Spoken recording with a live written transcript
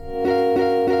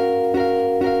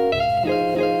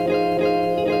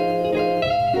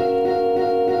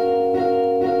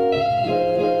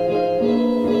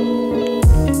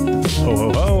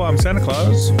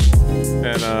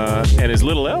is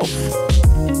Little Elf.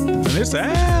 And it's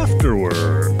after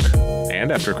work.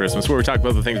 And after Christmas, where we talk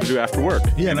about the things we do after work.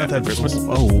 Yeah, not that Christmas.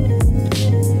 Oh,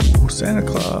 Santa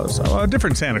Claus. Oh, a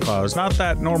different Santa Claus. Not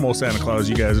that normal Santa Claus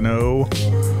you guys know.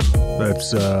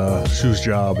 That's whose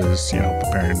job is,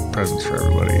 preparing presents for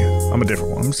everybody. I'm a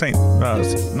different one. I'm saying,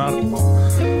 not.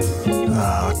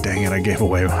 Oh, dang it! I gave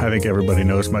away. I think everybody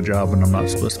knows my job, and I'm not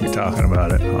supposed to be talking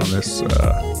about it on this.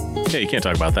 Yeah, you can't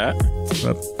talk about that.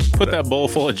 Put that bowl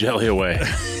full of jelly away.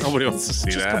 Nobody wants to see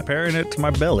just that. Comparing it to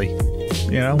my belly,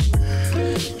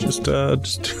 just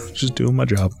doing my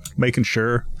job, making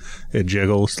sure it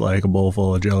jiggles like a bowl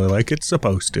full of jelly, like it's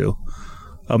supposed to.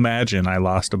 Imagine I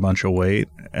lost a bunch of weight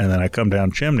and then I come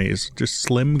down chimneys, just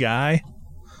slim guy,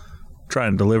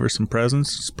 trying to deliver some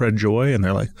presents, spread joy, and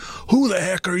they're like, "Who the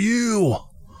heck are you,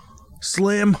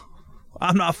 Slim?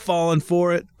 I'm not falling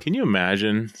for it." Can you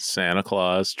imagine Santa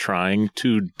Claus trying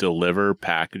to deliver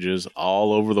packages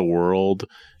all over the world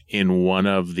in one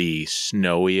of the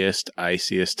snowiest,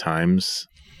 iciest times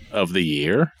of the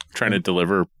year? Trying to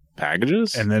deliver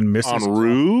packages? And then on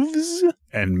roofs?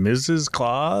 And Mrs.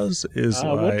 Claus is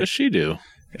what does she do?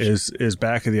 Is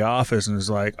back at the office and is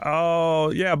like,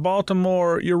 "Oh, yeah,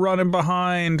 Baltimore, you're running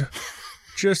behind.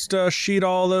 Just sheet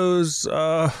all those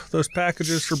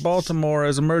packages for Baltimore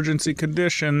as emergency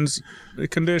condition,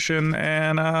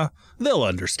 and they'll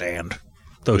understand."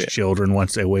 Those children,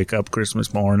 once they wake up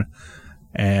Christmas morning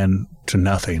and to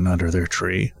nothing under their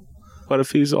tree. What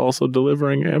if he's also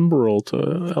delivering Emerald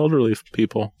to elderly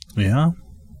people? Yeah.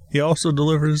 He also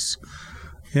delivers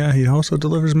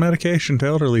medication to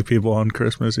elderly people on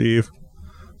Christmas Eve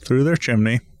through their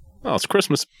chimney. Well, it's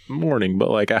Christmas morning,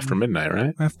 but like after midnight,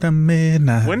 right? After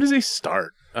midnight. When does he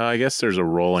start? I guess there's a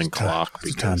rolling clock.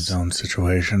 It's a time zone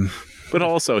situation. But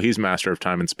also, he's master of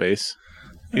time and space.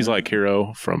 He's like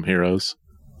Hiro from Heroes.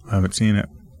 I haven't seen it.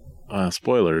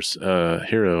 Spoilers.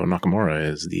 Hiro Nakamura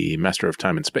is the master of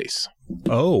time and space.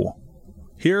 Oh.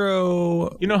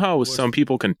 Hiro. You know how some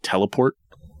people can teleport?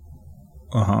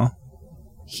 Uh-huh.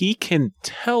 He can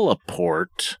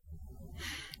teleport,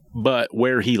 but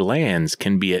where he lands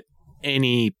can be at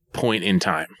any point in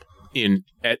time,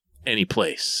 at any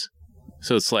place.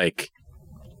 So it's like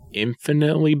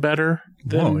infinitely better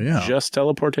than just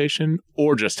teleportation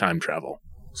or just time travel.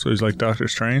 So he's like Doctor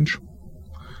Strange?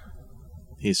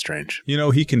 He's strange.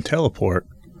 He can teleport,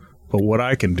 but what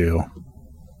I can do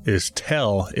is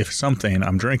tell if something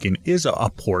I'm drinking is a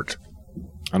port.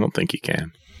 I don't think he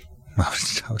can. I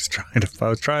was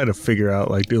trying to figure out,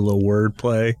 do a little word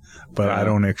play, but I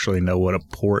don't actually know what a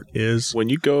port is. When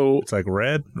you go, it's like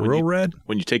red, red.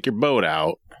 When you take your boat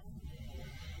out,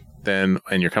 and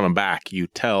you're coming back, you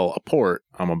tell a port,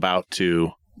 "I'm about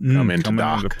to come into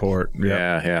dock." Into port. Yep.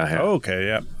 Yeah. Okay,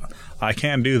 yeah. I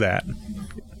can do that.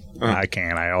 I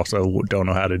can. I also don't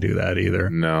know how to do that either.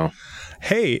 No.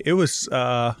 Hey, it was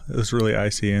really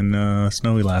icy and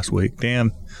snowy last week.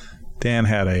 Dan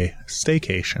had a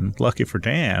staycation. Lucky for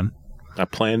Dan. I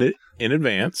planned it in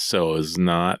advance, so it was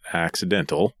not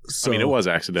accidental. It was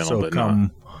accidental, but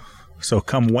not. So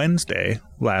come Wednesday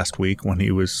last week, when he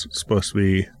was supposed to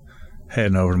be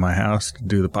heading over to my house to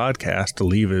do the podcast, to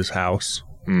leave his house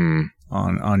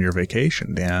on your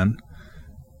vacation, Dan,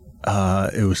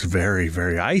 it was very,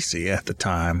 very icy at the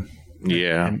time.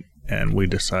 Yeah. And we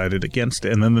decided against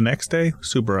it. And then the next day,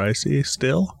 super icy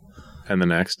still. And the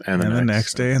next, and the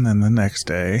next day, and then the next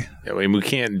day. Yeah, we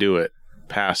can't do it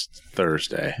past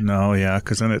Thursday. No, yeah,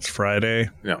 because then it's Friday,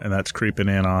 and that's creeping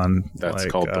in on. That's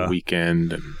called the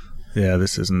weekend. And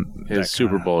this isn't. His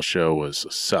Super Bowl show was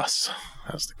sus,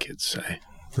 as the kids say.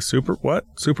 The Super Bowl?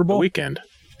 The weekend.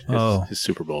 His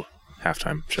Super Bowl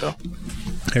halftime show.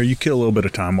 Here, you kill a little bit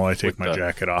of time while I take my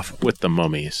jacket off. With the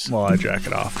mummies. While I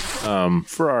jacket off.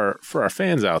 For our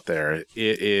fans out there,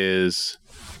 it is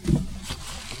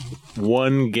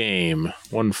one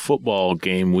football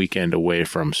game weekend away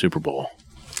from Super Bowl.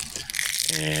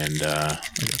 And I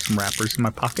got some wrappers in my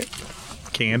pocket.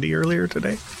 Candy earlier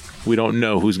today. We don't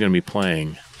know who's going to be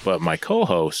playing, but my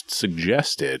co-host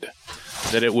suggested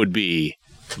that it would be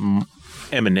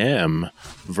Eminem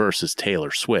versus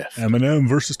Taylor Swift. Eminem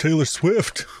versus Taylor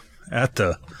Swift at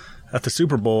the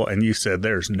Super Bowl, and you said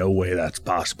there's no way that's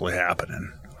possibly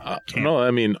happening.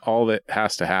 No, all that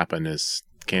has to happen is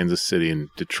Kansas City and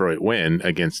Detroit win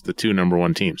against the two number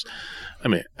one teams.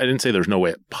 I didn't say there's no way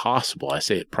it's possible. I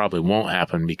say it probably won't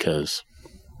happen because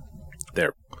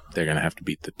they're going to have to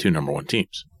beat the two number one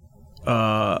teams.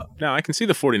 Now, I can see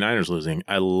the 49ers losing.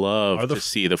 I love to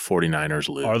see the 49ers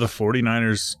lose. Are the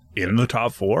 49ers in the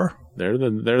top four? They're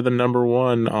the number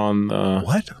one on the...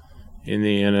 What? In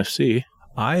the NFC.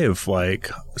 I have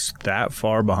that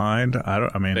far behind.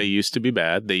 They used to be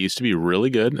bad. They used to be really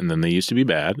good, and then they used to be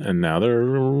bad, and now they're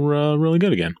really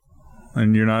good again.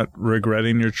 And you're not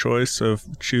regretting your choice of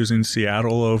choosing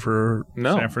Seattle over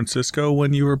San Francisco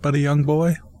when you were but a young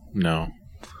boy? No.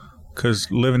 Because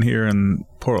living here in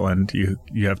Portland,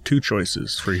 you have two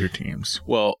choices for your teams.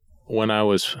 Well, when I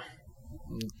was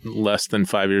less than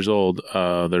 5 years old,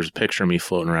 there's a picture of me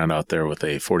floating around out there with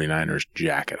a 49ers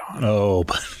jacket on. Oh,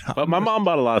 but my mom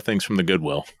bought a lot of things from the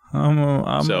Goodwill.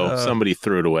 Somebody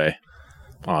threw it away,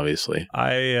 obviously.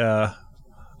 I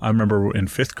remember in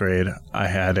 5th grade, I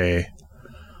had a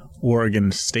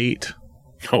Oregon State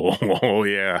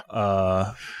sweatshirt.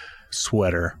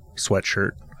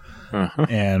 Uh-huh.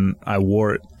 And I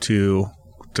wore it to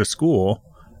school,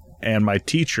 and my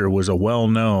teacher was a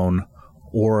well-known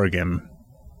Oregon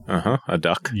a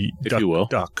duck, if you will.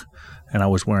 Duck. And I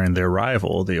was wearing their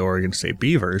rival, the Oregon State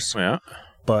Beavers. Yeah.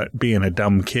 But being a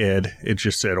dumb kid, it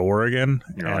just said Oregon.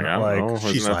 You're and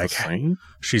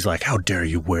she's like, how dare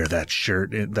you wear that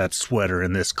shirt, that sweater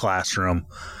in this classroom?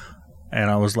 And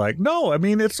I was like, no, I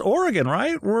mean, it's Oregon,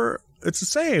 right? It's the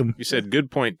same. You said, good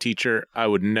point, teacher. I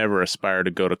would never aspire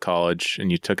to go to college.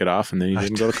 And you took it off, and then you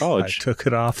didn't go to college. I took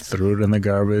it off, threw it in the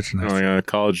garbage. And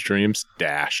college dreams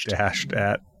dashed. Dashed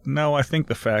at. No, I think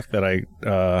the fact that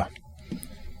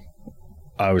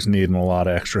I was needing a lot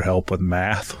of extra help with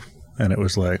math, and it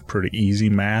was like pretty easy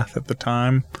math at the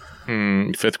time.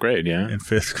 5th grade, yeah. In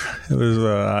 5th,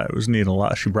 it was needing a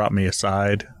lot. She brought me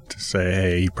aside to say,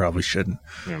 hey, you probably shouldn't.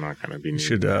 You're not going to be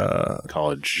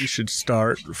college. You should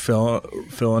start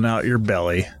filling out your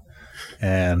belly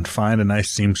and find a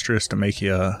nice seamstress to make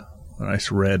you a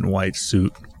nice red and white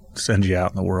suit, send you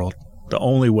out in the world. The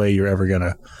only way you're ever going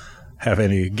to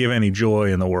give any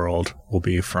joy in the world will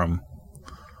be from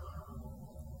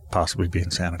possibly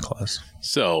being Santa Claus.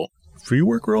 So, if you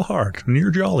work real hard and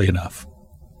you're jolly enough.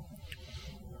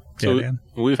 So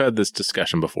we've had this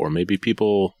discussion before. Maybe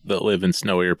people that live in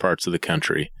snowier parts of the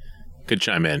country could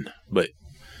chime in. But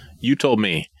you told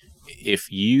me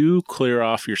if you clear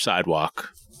off your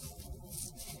sidewalk,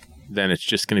 then it's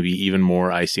just going to be even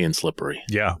more icy and slippery.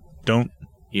 Yeah.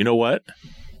 You know what?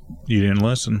 You didn't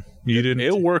listen.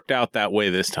 It worked out that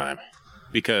way this time.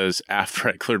 Because after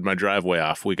I cleared my driveway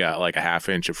off, we got like a half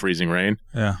inch of freezing rain.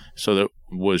 Yeah. So that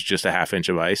was just a half inch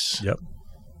of ice. Yep.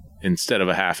 Instead of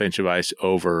a half inch of ice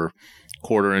over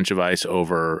quarter inch of ice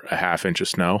over a half inch of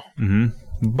snow.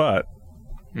 Mm-hmm. But,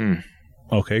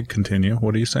 okay, continue.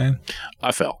 What are you saying?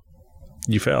 I fell.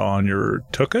 You fell on your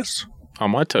tuchus? On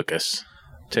my tuchus.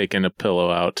 Taking a pillow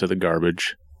out to the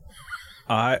garbage.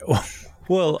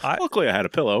 Luckily I had a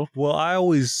pillow. Well, I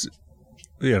always,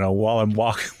 while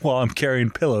I'm carrying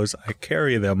pillows, I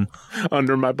carry them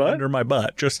under my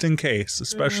butt, just in case,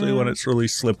 especially when it's really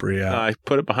slippery out. I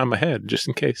put it behind my head just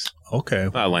in case. Okay.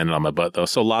 I landed on my butt though,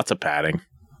 so lots of padding.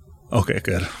 Okay,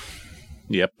 good.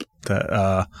 Yep.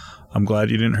 I'm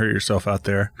glad you didn't hurt yourself out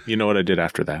there. You know what I did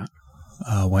after that?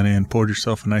 Went in, poured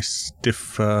yourself a nice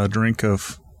stiff drink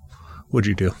of. What'd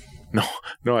you do?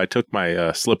 No, I took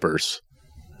my slippers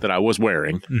that I was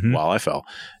wearing while I fell,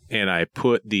 and I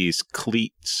put these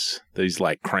cleats, these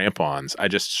like crampons. I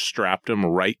just strapped them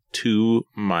right to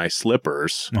my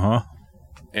slippers,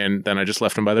 and then I just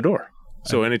left them by the door.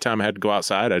 So anytime I had to go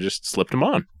outside, I just slipped them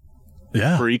on.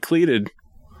 Yeah, pre-cleated.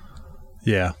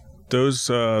 Yeah, those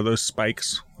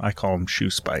spikes, I call them shoe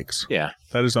spikes. Yeah,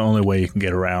 that is the only way you can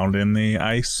get around in the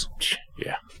ice.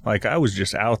 Yeah. Like, I was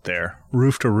just out there,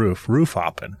 roof to roof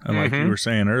hopping. And like you were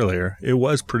saying earlier, it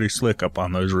was pretty slick up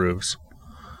on those roofs.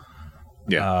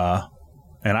 Yeah.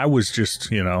 And I was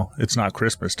just, it's not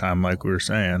Christmas time like we were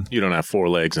saying. You don't have 4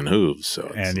 legs and hooves.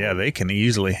 So and yeah, they can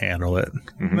easily handle it.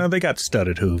 No, they got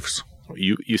studded hooves.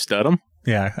 You stud them?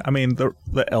 Yeah. I mean,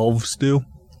 the elves do.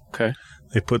 Okay.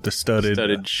 They put the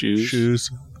studded shoes,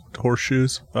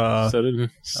 horseshoes. Studded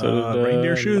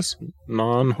reindeer shoes.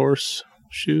 Non-horse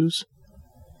shoes.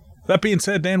 That being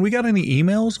said, Dan, we got any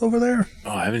emails over there? Oh,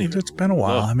 I haven't even. It's been a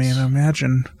while. I mean, I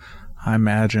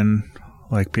imagine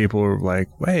like people were like,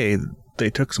 hey, they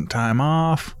took some time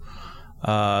off.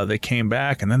 They came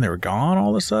back and then they were gone all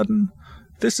of a sudden.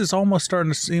 This is almost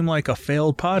starting to seem like a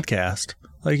failed podcast.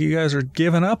 Like you guys are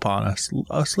giving up on us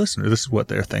listeners. This is what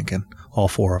they're thinking. All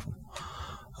 4 of them.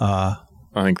 I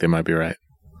think they might be right.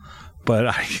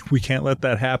 But we can't let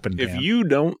that happen, Dan. If you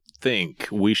don't think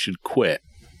we should quit,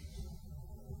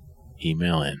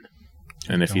 email in.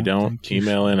 And if you don't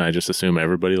email in, I just assume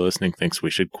everybody listening thinks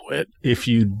we should quit. If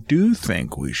you do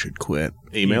think we should quit,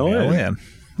 email in.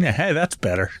 Yeah, hey, that's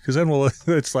better. Because then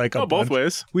it's like both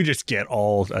ways. We just get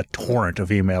a torrent of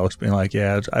emails being like,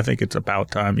 yeah, I think it's about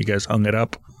time you guys hung it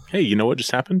up. Hey, you know what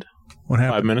just happened? What 5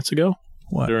 happened? minutes ago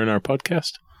What? during our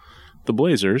podcast. The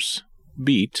Blazers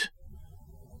beat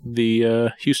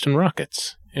the Houston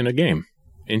Rockets in a game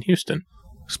in Houston.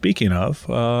 Speaking of,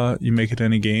 you make it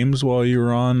any games while you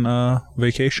were on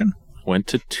vacation? Went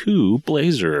to 2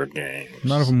 Blazer games.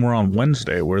 None of them were on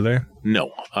Wednesday, were they?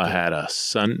 No, I had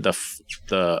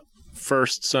the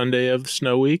first Sunday of the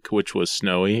snow week, which was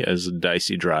snowy as a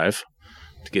dicey drive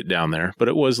to get down there, but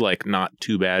it was like not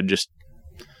too bad. Just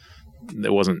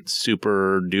it wasn't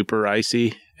super duper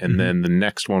icy. And then the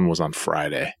next one was on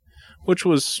Friday, which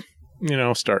was,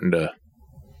 starting to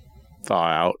thaw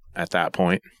out at that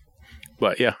point.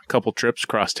 But yeah, a couple trips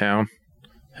across town,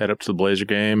 head up to the Blazer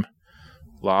game,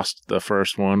 lost the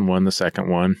first one, won the second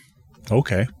one.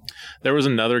 Okay. There was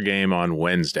another game on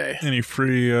Wednesday. Any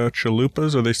free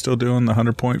chalupas? Are they still doing the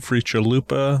 100-point free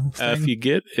chalupa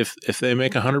thing? If they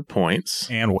make 100 points.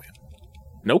 And win.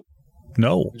 Nope.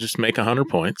 No. Just make 100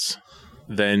 points.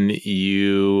 Then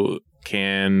you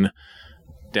can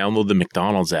download the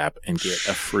McDonald's app and get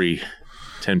a free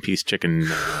 10-piece chicken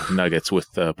nuggets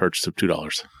with the purchase of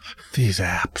 $2. These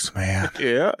apps, man.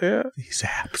 Yeah. These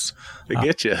apps. They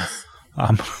get you.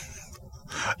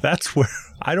 That's where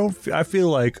I feel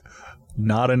like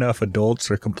not enough adults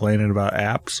are complaining about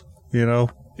apps,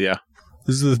 Yeah.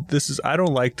 This is I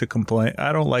don't like to complain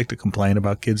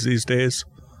about kids these days.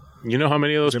 You know how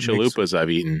many of those chalupas I've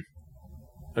eaten?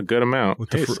 A good amount.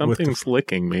 Something's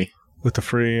licking me. With the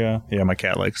free my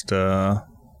cat likes to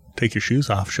take your shoes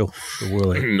off. She'll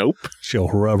really Nope. She'll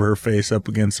rub her face up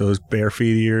against those bare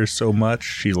feet ears so much.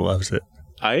 She loves it.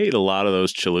 I ate a lot of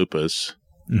those chalupas.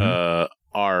 Mm-hmm.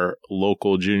 Our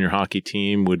local junior hockey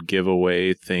team would give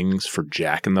away things for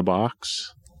Jack in the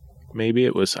Box.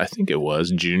 I think it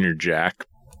was Junior Jack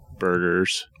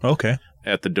burgers. Okay.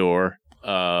 At the door.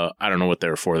 I don't know what they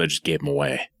were for. They just gave them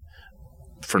away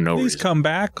for no reason. Please come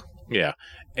back. Yeah.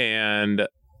 And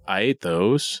I ate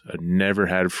those. I've never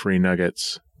had free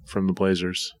nuggets from the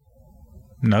Blazers.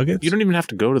 Nuggets? You don't even have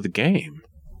to go to the game.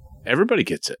 Everybody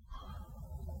gets it.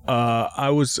 I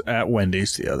was at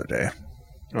Wendy's the other day.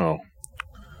 Oh.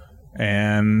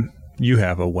 And you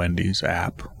have a Wendy's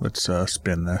app. Let's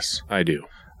spin this. I do.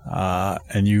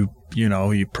 And you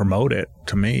promote it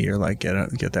to me. You're like,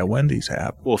 get that Wendy's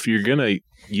app. Well, if you're going to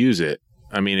use it,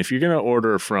 if you're going to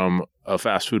order from a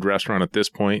fast food restaurant at this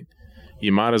point,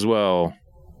 you might as well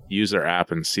use their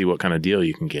app and see what kind of deal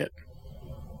you can get.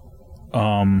 But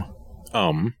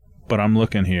I'm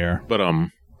looking here.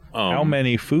 How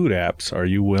many food apps are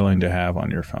you willing to have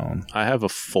on your phone? I have a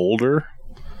folder.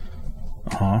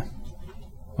 Uh-huh.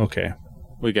 Okay.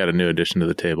 We got a new addition to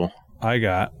the table.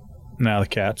 Now the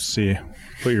cats see,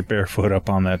 put your bare foot up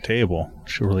on that table.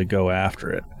 She'll really go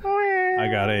after it. I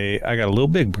got a Little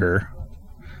Big Burger.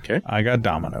 Okay. I got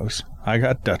Domino's. I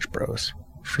got Dutch Bros.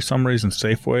 For some reason,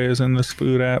 Safeway is in this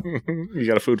food app. You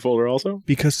got a food folder also?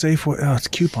 Because Safeway, it's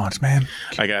coupons, man.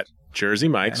 I got Jersey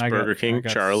Mike's, Burger King,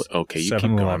 Charlie. Okay, you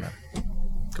keep going.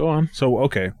 Go on. So,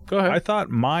 okay. Go ahead. I thought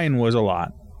mine was a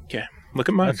lot. Okay. Look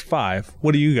at mine. That's 5.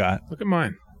 What do you got? Look at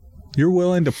mine. You're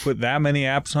willing to put that many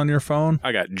apps on your phone?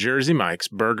 I got Jersey Mike's,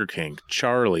 Burger King,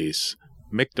 Charlie's,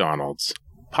 McDonald's,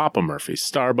 Papa Murphy's,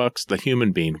 Starbucks, The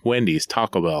Human Bean, Wendy's,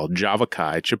 Taco Bell, Java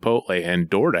Kai, Chipotle, and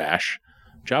DoorDash.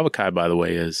 Java Kai, by the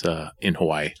way, is in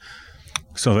Hawaii.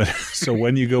 So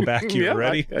when you go back, you're yeah,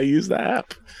 ready? I use the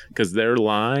app because their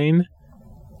line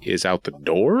is out the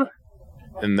door,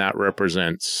 and that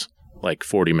represents like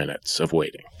 40 minutes of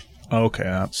waiting.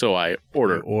 Okay. So I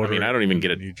order. I don't even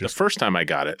get it. The first time I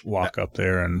got it. Walk up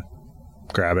there and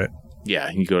grab it. Yeah,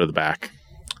 you go to the back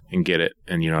and get it,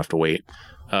 and you don't have to wait.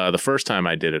 The first time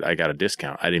I did it, I got a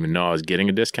discount. I didn't even know I was getting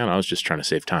a discount. I was just trying to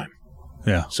save time.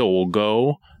 Yeah. So we'll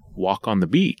go walk on the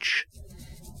beach,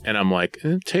 and I'm like,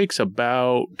 it takes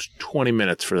about 20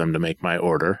 minutes for them to make my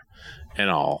order, and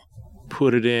I'll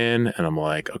put it in, and I'm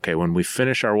like, okay, when we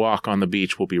finish our walk on the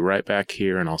beach, we'll be right back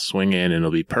here, and I'll swing in, and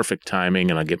it'll be perfect timing,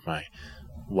 and I'll get my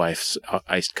wife's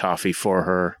iced coffee for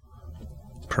her.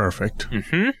 Perfect.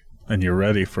 Mm-hmm. And you're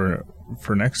ready for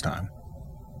next time.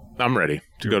 I'm ready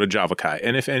to go to Java Kai.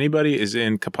 And if anybody is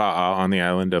in Kapa'a on the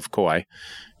island of Kauai,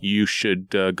 you should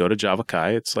go to Java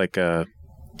Kai. It's like a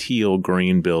teal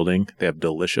green building. They have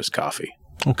delicious coffee.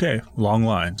 Okay. Long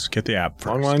lines. Get the app first.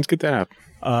 Long lines, get the app.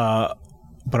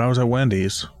 But I was at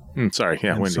Wendy's. Sorry,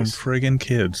 yeah, and Wendy's. Some friggin'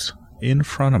 kids in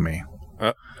front of me.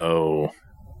 Uh-oh.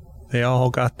 They all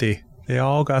got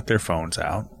their phones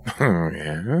out.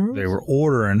 Yeah. They were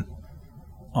ordering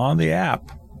on the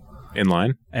app. In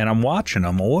line? And I'm watching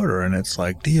them order, and it's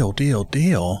like, deal, deal,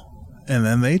 deal. And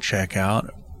then they check out.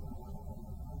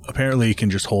 Apparently, you can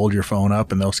just hold your phone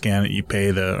up, and they'll scan it. You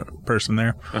pay the person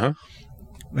there. Uh-huh.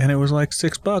 and it was like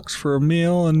 $6 for a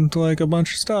meal and like a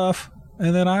bunch of stuff.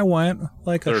 And then I went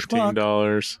like a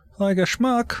 $13.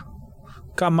 schmuck,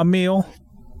 got my meal,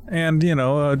 and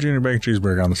a junior bacon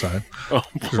cheeseburger on the side. Oh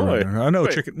boy! No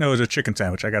chicken. No, it was a chicken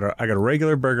sandwich. I got a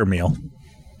regular burger meal,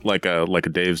 like a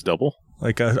Dave's double.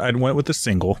 I went with the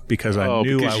single because I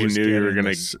knew because I was you were getting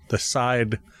gonna the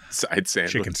side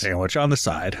sandwich. chicken sandwich on the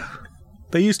side.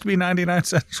 They used to be 99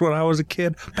 cents when I was a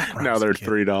kid. Now they're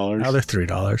 $3. Now they're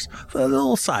 $3 for a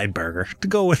little side burger to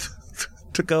go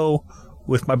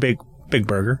with my big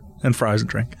burger and fries and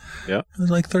drink. Yeah, it was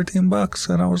like $13,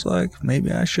 and I was like, maybe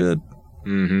I should.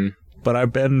 Mm-hmm. But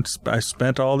I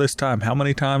spent all this time. How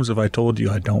many times have I told you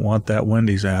I don't want that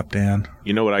Wendy's app, Dan?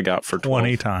 You know what I got for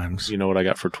 20 times. You know what I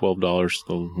got for $12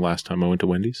 the last time I went to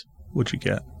Wendy's? What'd you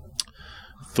get?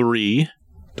 3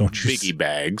 biggie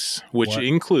bags, which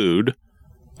include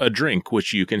a drink,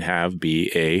 which you can have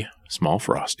be a small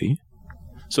Frosty.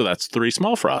 So that's 3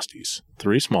 small Frosties,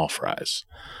 3 small fries,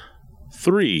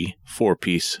 3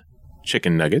 4-piece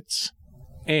chicken nuggets,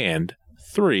 and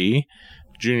 3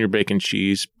 junior bacon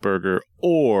cheeseburger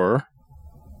or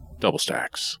double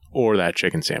stacks or that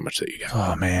chicken sandwich that you got.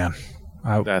 Oh man,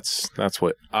 that's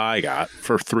what I got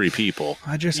for 3 people.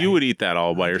 You would eat that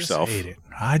all by yourself.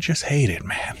 I just hate it,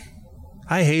 man.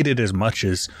 I hate it as much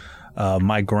as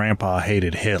my grandpa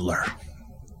hated Hitler.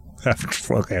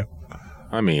 Okay.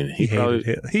 I mean,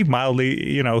 he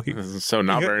mildly, so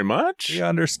not very much. He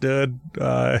understood.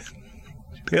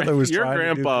 Hitler was your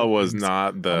grandpa was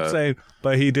not the. I'm saying,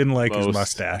 but he didn't like his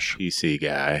mustache. PC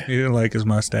guy. He didn't like his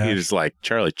mustache. He just like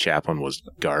Charlie Chaplin was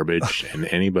garbage, and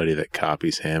anybody that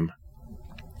copies him.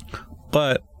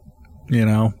 But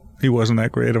he wasn't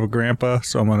that great of a grandpa,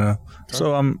 so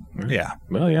yeah.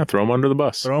 Well, yeah, throw him under the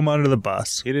bus. Throw him under the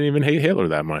bus. He didn't even hate Hitler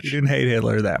that much. He didn't hate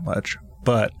Hitler that much,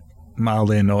 but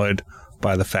mildly annoyed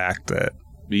by the fact that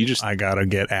I gotta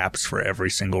get apps for every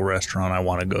single restaurant I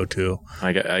want to go to.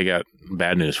 I got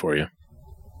bad news for you.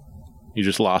 You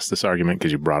just lost this argument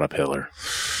because you brought up Hitler.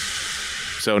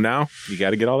 So now you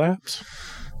got to get all the apps.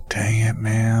 Dang it,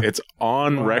 man! It's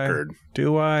on record.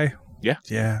 Do I? Yeah.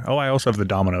 Yeah. Oh, I also have the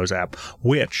Domino's app,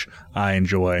 which I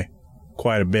enjoy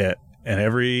quite a bit. And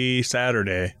every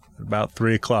Saturday at about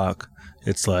 3:00,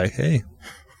 it's like, hey,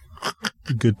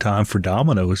 good time for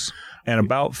Domino's. And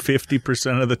about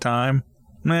 50% of the time,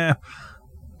 about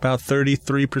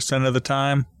 33% of the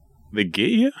time, they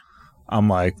get you? I'm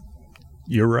like,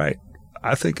 you're right.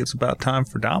 I think it's about time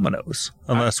for Domino's.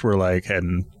 Unless we're like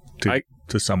heading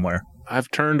to somewhere.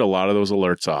 I've turned a lot of those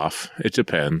alerts off. It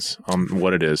depends on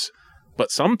what it is.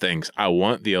 But some things I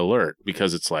want the alert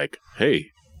because it's like, hey,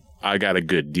 I got a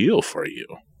good deal for you.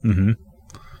 Mm-hmm.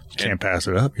 You can't pass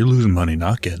it up. You're losing money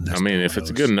not getting this. I mean, if it's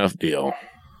a good enough deal,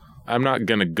 I'm not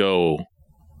going to go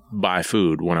buy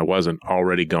food when I wasn't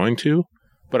already going to,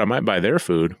 but I might buy their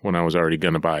food when I was already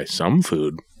going to buy some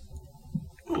food.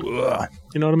 Ugh.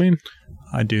 You know what I mean?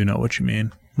 I do know what you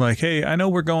mean. Like, hey, I know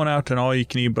we're going out to an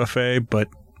all-you-can-eat buffet, but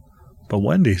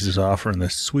Wendy's is offering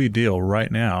this sweet deal right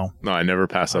now. No, I never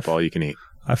pass up all you can eat.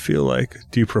 I feel like,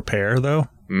 do you prepare, though?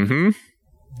 Mm-hmm.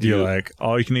 Do you like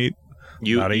all you can eat?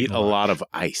 You eat a lot of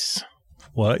ice.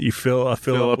 What? You fill up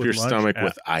your stomach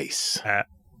with ice.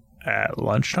 At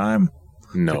lunchtime?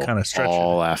 No, kind of stretch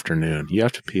all afternoon. You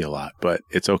have to pee a lot, but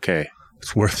it's okay.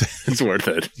 It's worth it. It's worth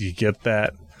it. You get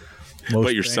that.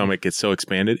 But your stomach gets so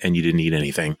expanded and you didn't eat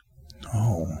anything.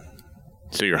 Oh.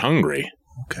 So you're hungry.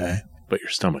 Okay. But your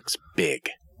stomach's big.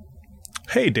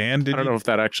 Hey, Dan, I don't know if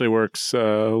that actually works.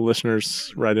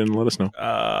 Listeners, write in and let us know.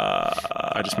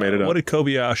 I just made it up. What did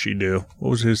Kobayashi do? What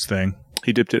was his thing?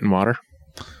 He dipped it in water.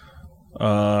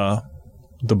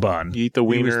 The bun. You eat the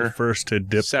wiener. He was the first to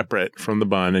dip separate from the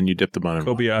bun, and you dip the bun in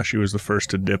Kobayashi was the first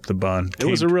to dip the bun. It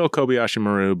was a real Kobayashi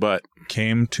Maru, but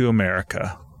came to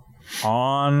America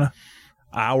on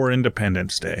our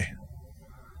Independence Day.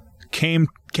 Came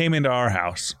into our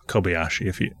house,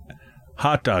 Kobayashi,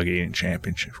 hot dog eating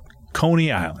championship.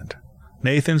 Coney Island.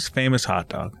 Nathan's famous hot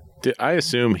dog. I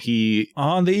assume he...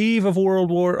 On the eve of World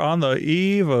War... On the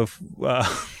eve of...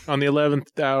 on the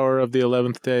 11th hour of the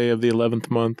 11th day of the 11th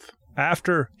month.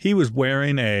 After he was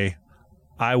wearing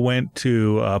I went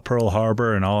to Pearl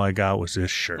Harbor and all I got was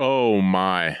this shirt. Oh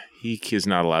my. He is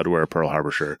not allowed to wear a Pearl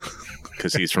Harbor shirt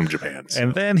because he's from Japan. So.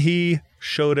 And then he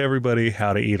showed everybody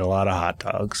how to eat a lot of hot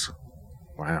dogs.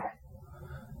 Wow.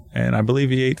 And I believe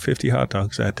he ate 50 hot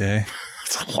dogs that day.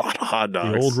 That's a lot of hot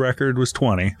dogs. The old record was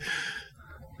 20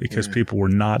 because people were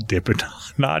not dipping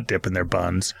their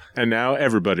buns. And now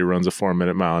everybody runs a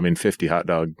 4-minute mile. I mean, 50 hot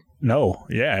dog. No.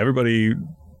 Yeah, everybody.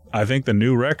 I think the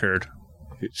new record.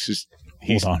 It's just.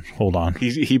 Hold on.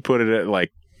 He put it at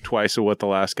like twice of what the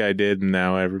last guy did, and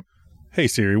now Hey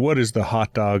Siri, what is the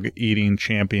hot dog eating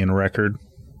champion record?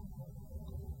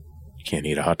 You can't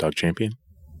eat a hot dog champion?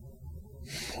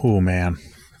 Oh, man.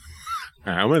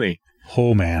 How many?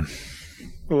 Oh, man.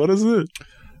 What is it?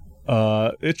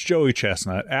 It's Joey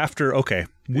Chestnut.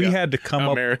 We had to come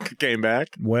America came back?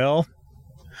 Well,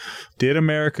 did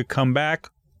America come back,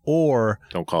 or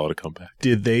Don't call it a comeback.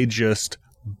 did they just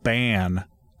ban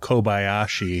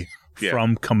Kobayashi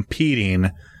from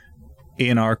competing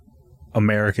in our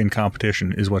American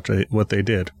competition is what they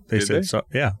did. They Did said, they? so,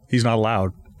 yeah, he's not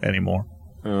allowed anymore.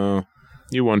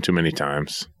 You won too many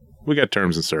times. We got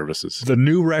terms and services. The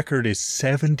new record is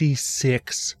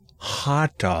 76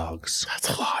 hot dogs. That's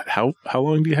a lot. How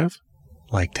long do you have?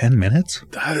 Like 10 minutes?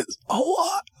 That is a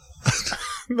lot.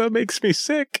 That makes me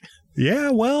sick, Yeah,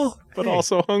 well, but hey,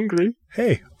 also hungry.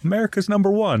 hey, America's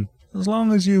number one. As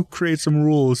long as you create some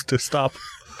rules to stop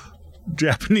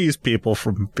Japanese people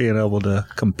from being able to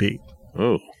compete.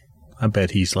 Oh, I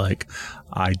bet he's like,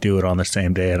 I do it on the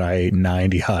same day and I ate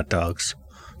 90 hot dogs.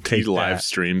 he live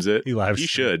streams it. He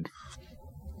should.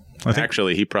 I think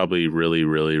Actually, he probably really,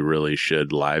 really, really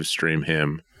should live stream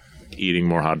him eating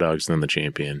more hot dogs than the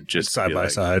champion. Just to side be by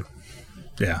like, side.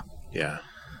 Yeah. Yeah.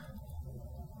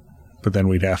 But then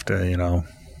we'd have to,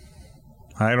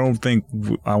 I don't think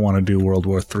I want to do World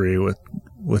War III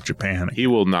with Japan. He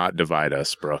will not divide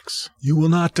us, Brooks. You will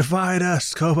not divide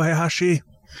us, Kobayashi.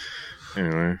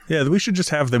 Anyway. Yeah, we should just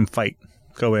have them fight,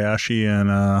 Kobayashi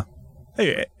and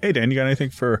hey Dan, you got anything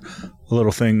for a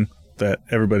little thing that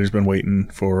everybody's been waiting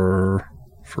for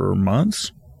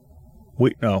months?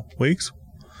 Weeks? No,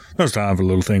 it's time for a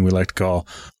little thing we like to call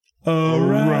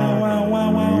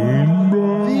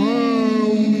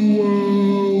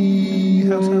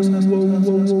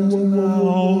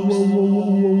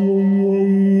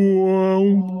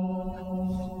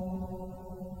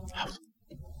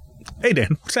Hey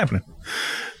Dan, what's happening?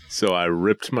 So I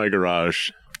ripped my garage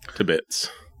to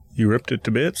bits. You ripped it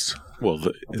to bits? Well,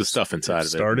 the stuff inside of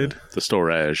started? it. The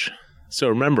storage. So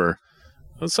remember,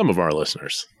 some of our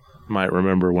listeners might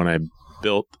remember when I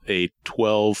built a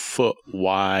 12-foot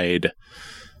wide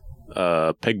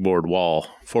pegboard wall,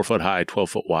 4 foot high, 12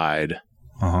 foot wide,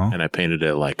 and I painted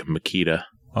it like Makita.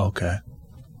 Okay.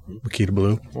 Makita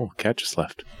Blue. Oh, cat just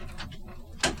left.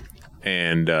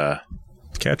 And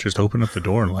Cat just opened up the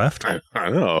door and left. I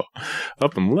know,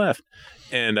 up and left.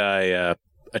 And I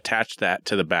attached that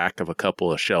to the back of a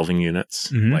couple of shelving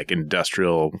units, like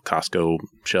industrial Costco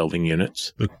shelving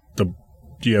units. Do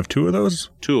you have two of those?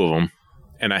 2 of them.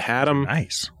 And I had them.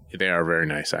 Nice. They are very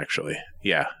nice, actually.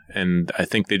 Yeah. And I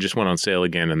think they just went on sale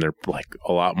again, and they're like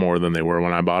a lot more than they were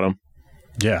when I bought them.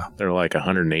 Yeah. They're like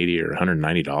 $180 or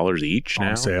 $190 each now.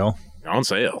 On sale. On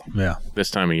sale. Yeah. This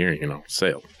time of year,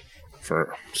 sale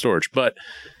for storage. But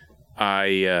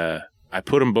I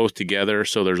put them both together,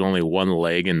 so there's only one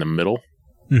leg in the middle.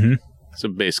 Mm-hmm. So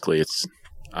basically, it's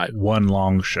one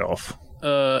long shelf.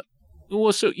 But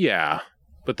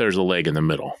there's a leg in the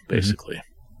middle, basically.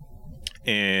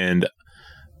 And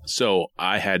so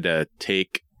I had to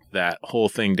take that whole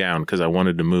thing down because I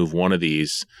wanted to move one of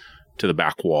these to the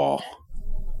back wall.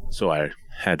 So I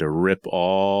had to rip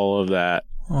all of that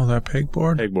that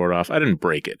pegboard off. I didn't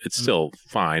break it. It's still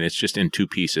fine. It's just in 2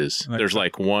 pieces. There's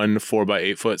like one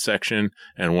 4x8 foot section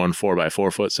and one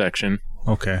 4x4 foot section.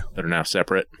 Okay. That are now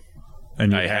separate.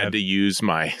 And I had to use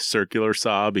my circular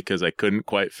saw because I couldn't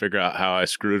quite figure out how I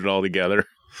screwed it all together.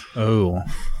 Oh.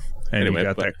 And Anyway, you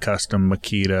got that custom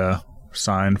Makita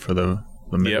sign for the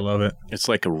middle of it. It's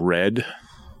like a red.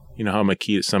 You know how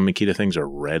some Makita things are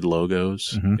red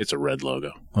logos? It's a red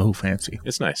logo. Oh, fancy.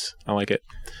 It's nice. I like it.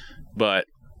 But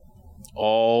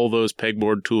all those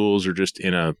pegboard tools are just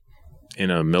in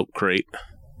a milk crate.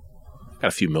 Got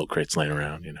a few milk crates laying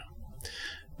around,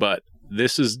 But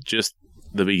this is just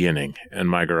the beginning, and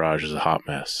my garage is a hot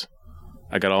mess.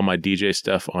 I got all my DJ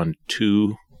stuff on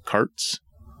 2 carts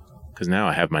because now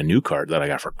I have my new cart that I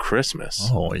got for Christmas.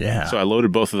 Oh, yeah. So I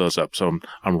loaded both of those up. So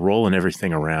I'm rolling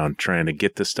everything around, trying to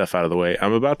get this stuff out of the way.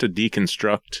 I'm about to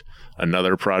deconstruct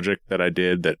another project that I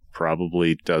did that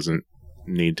probably doesn't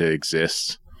need to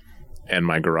exist, and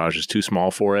my garage is too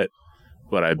small for it.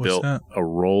 But I built a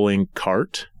rolling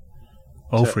cart.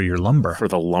 Oh, for your lumber. For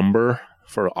the lumber,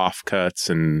 for offcuts.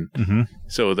 And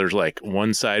so there's like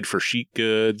one side for sheet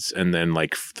goods and then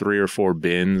like 3 or 4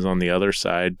 bins on the other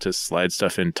side to slide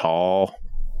stuff in tall.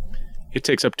 It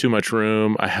takes up too much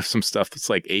room. I have some stuff that's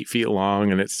like 8 feet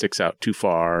long and it sticks out too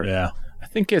far. Yeah. I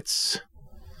think it's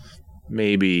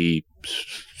maybe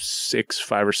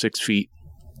 5 or 6 feet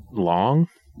long.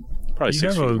 Probably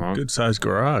 6 feet long. You have a good-sized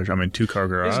garage. I mean, 2-car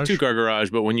garage. It's a 2-car garage,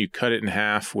 but when you cut it in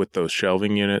half with those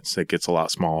shelving units, it gets a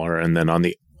lot smaller. And then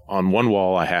on one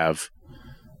wall, I have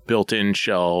built-in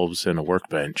shelves and a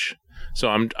workbench. So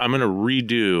I'm going to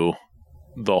redo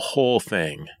the whole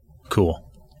thing. Cool.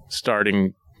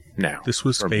 Starting now. This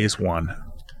was phase 1.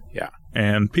 Yeah.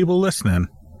 And people listening,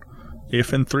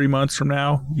 if in 3 months from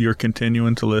now you're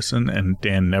continuing to listen and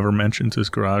Dan never mentions his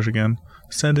garage again,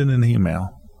 send in an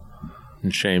email.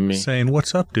 And shame me. Saying,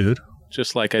 what's up, dude?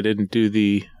 Just like I didn't do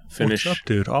the finish. What's up,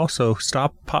 dude? Also,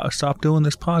 stop doing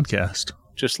this podcast.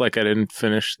 Just like I didn't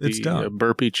finish the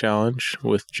burpee challenge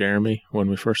with Jeremy when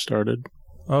we first started.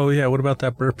 Oh, yeah. What about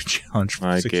that burpee challenge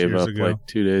from 6 years ago? I gave up like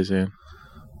 2 days in.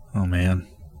 Oh, man.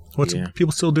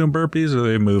 People still doing burpees, or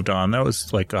they moved on? That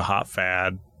was like a hot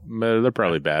fad. But they're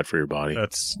probably bad for your body.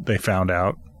 They found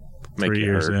out 3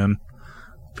 years in.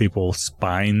 People's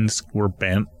spines were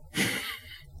bent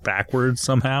backwards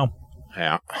somehow.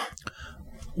 Yeah.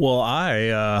 Well,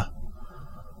 I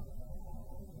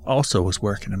also was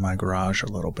working in my garage a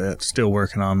little bit, still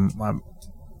working on my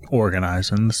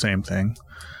organizing, the same thing.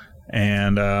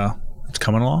 And it's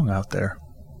coming along out there.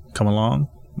 Coming along.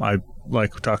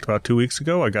 Like we talked about 2 weeks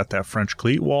ago, I got that French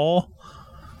cleat wall.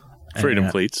 Freedom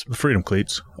cleats. Freedom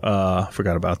cleats.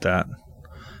 Forgot about that.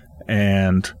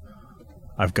 And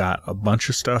I've got a bunch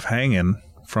of stuff hanging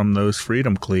from those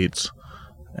Freedom cleats.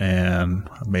 And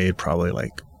I made probably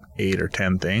like 8 or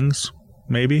 10 things.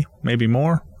 Maybe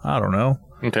more. I don't know.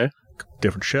 Okay.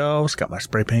 Different shelves. Got my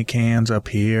spray paint cans up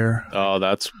here. Oh,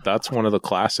 that's one of the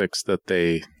classics that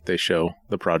they show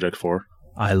the project for.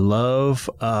 I love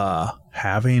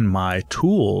having my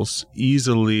tools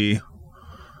easily,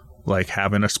 like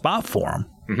having a spot for them.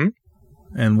 Mm-hmm.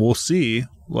 And we'll see,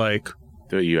 like...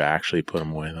 Do you actually put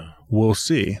them away, though? We'll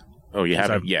see. Oh, you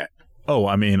haven't yet? Oh,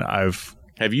 I mean,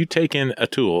 Have you taken a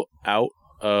tool out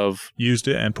of... Used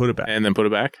it and put it back. And then put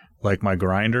it back? Like my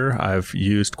grinder, I've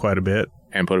used quite a bit.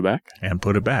 And put it back? And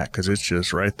put it back, because it's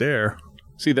just right there.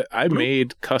 See, I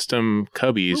made custom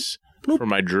cubbies for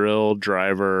my drill,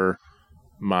 driver,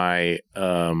 my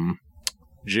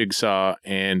jigsaw,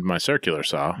 and my circular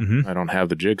saw. Mm-hmm. I don't have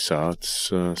the jigsaw.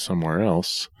 It's somewhere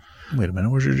else. Wait a minute,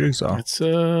 where's your jigsaw? It's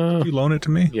Did you loan it to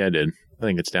me? Yeah, I did. I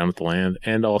think it's down at the land.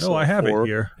 And also I have it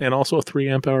here. And also a 3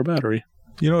 amp hour battery.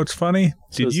 You know what's funny?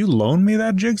 Did you loan me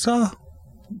that jigsaw?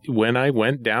 When I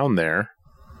went down there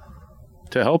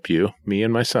to help you, me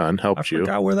and my son helped you. I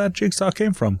forgot where that jigsaw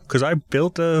came from, because I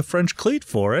built a French cleat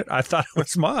for it. I thought it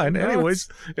was mine. Anyways,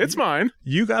 it's mine.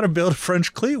 You got to build a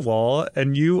French cleat wall,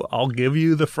 and I'll give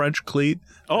you the French cleat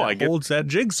holds that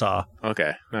jigsaw.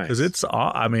 Okay, nice. Because it's,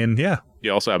 yeah.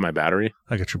 You also have my battery?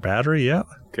 I got your battery, yeah.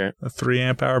 Okay. A 3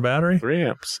 amp hour battery. 3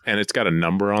 amps. And it's got a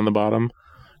number on the bottom.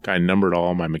 I numbered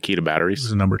all my Makita batteries. This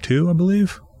is number 2, I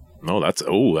believe. No, that's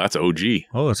OG.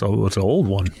 Oh, it's an old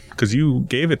one. Because you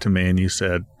gave it to me and you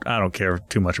said, I don't care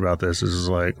too much about this. This is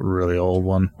like a really old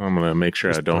one. I'm going to make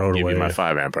sure I don't give you my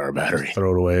 5 amp hour battery. Just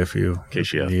throw it away in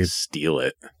case you steal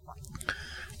it.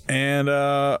 And,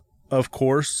 of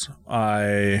course,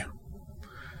 it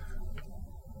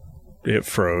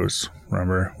froze.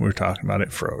 Remember, we were talking about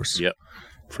it froze. Yep.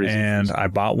 And I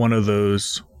bought one of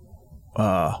those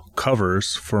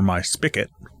covers for my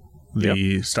spigot.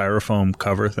 The styrofoam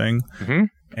cover thing. Mm-hmm.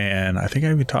 And I think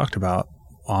I even talked about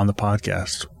on the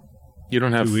podcast. You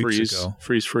don't have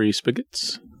freeze-free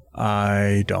spigots?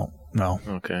 I don't, no.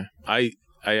 Okay. I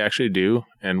actually do,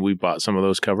 and we bought some of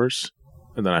those covers,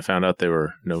 and then I found out they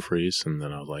were no freeze, and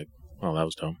then I was like, oh, that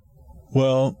was dumb.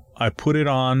 Well, I put it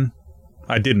on.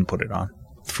 I didn't put it on.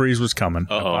 The freeze was coming.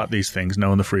 I bought these things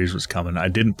knowing the freeze was coming. I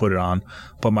didn't put it on,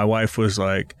 but my wife was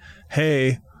like,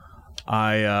 hey,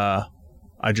 I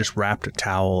just wrapped a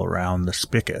towel around the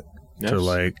spigot to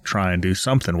like try and do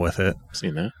something with it.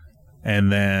 Seen that.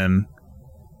 And then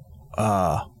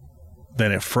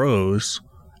it froze,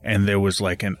 and there was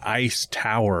like an ice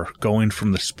tower going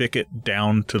from the spigot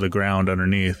down to the ground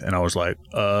underneath. And I was like,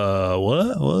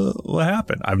 what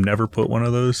happened? I've never put one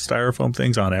of those styrofoam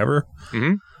things on ever.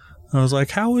 Mm-hmm. I was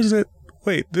like, how is it?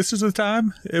 Wait, this is the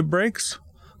time it breaks?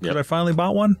 Because I finally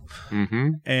bought one.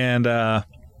 Mm-hmm. And,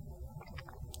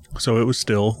 so it was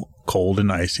still cold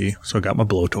and icy, so I got my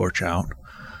blowtorch out.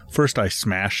 First, I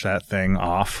smashed that thing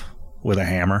off with a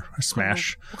hammer. What kind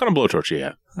of blowtorch you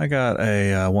got? I got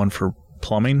a one for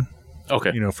plumbing.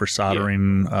 Okay. For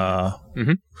soldering,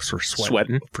 for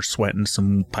sweating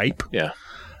some pipe. Yeah.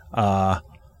 I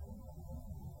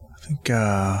think,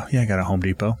 I got a Home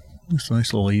Depot. It's a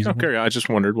nice little easy one. Okay, I just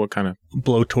wondered what kind of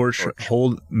blowtorch.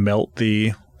 Melt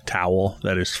the towel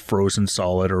that is frozen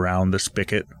solid around the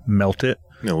spigot. Melt it.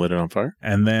 You lit it on fire?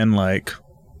 And then,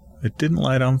 it didn't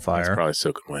light on fire. It's probably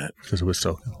soaking wet. Because it was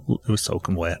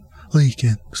soaking wet.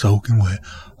 Leaking, soaking wet.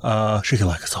 Shake it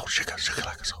like a salt, shake it like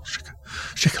a salt,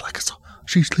 shake it like a salt.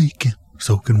 She's leaking,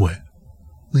 soaking wet.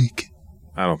 leaking.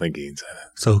 I don't think he can say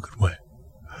that. So good way.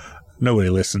 Nobody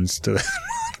listens to that.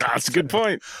 That's a good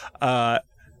point.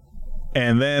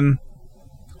 And then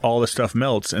all the stuff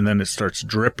melts, and then it starts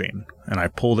dripping. And I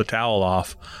pull the towel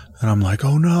off, and I'm like,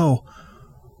 oh no.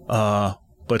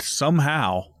 But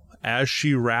somehow, as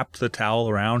she wrapped the towel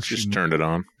around, She just turned it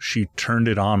on. She turned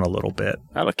it on a little bit.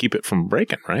 That'll keep it from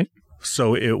breaking, right?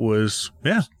 So it was,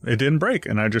 it didn't break.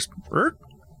 And I just,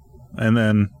 and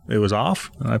then it was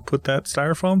off. And I put that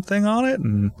styrofoam thing on it.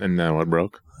 And now it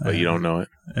broke, but you don't know it.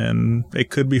 And it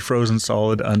could be frozen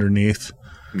solid underneath.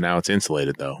 Now it's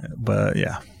insulated, though. But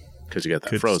yeah. Because you got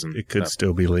that frozen. It could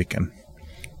still be leaking.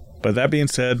 But that being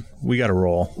said, we got to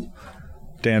roll.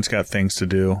 Dan's got things to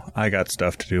do. I got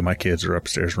stuff to do. My kids are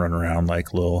upstairs running around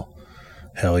like little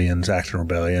hellions, acting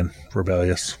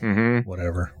rebellious,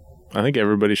 whatever. I think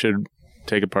everybody should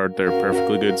take apart their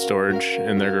perfectly good storage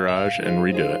in their garage and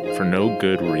redo it for no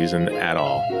good reason at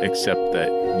all, except that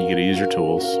you get to use your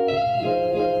tools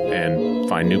and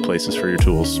find new places for your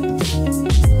tools.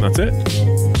 That's it.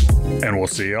 And we'll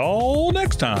see y'all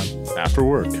next time. After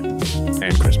work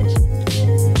and Christmas.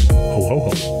 Ho,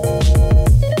 ho, ho.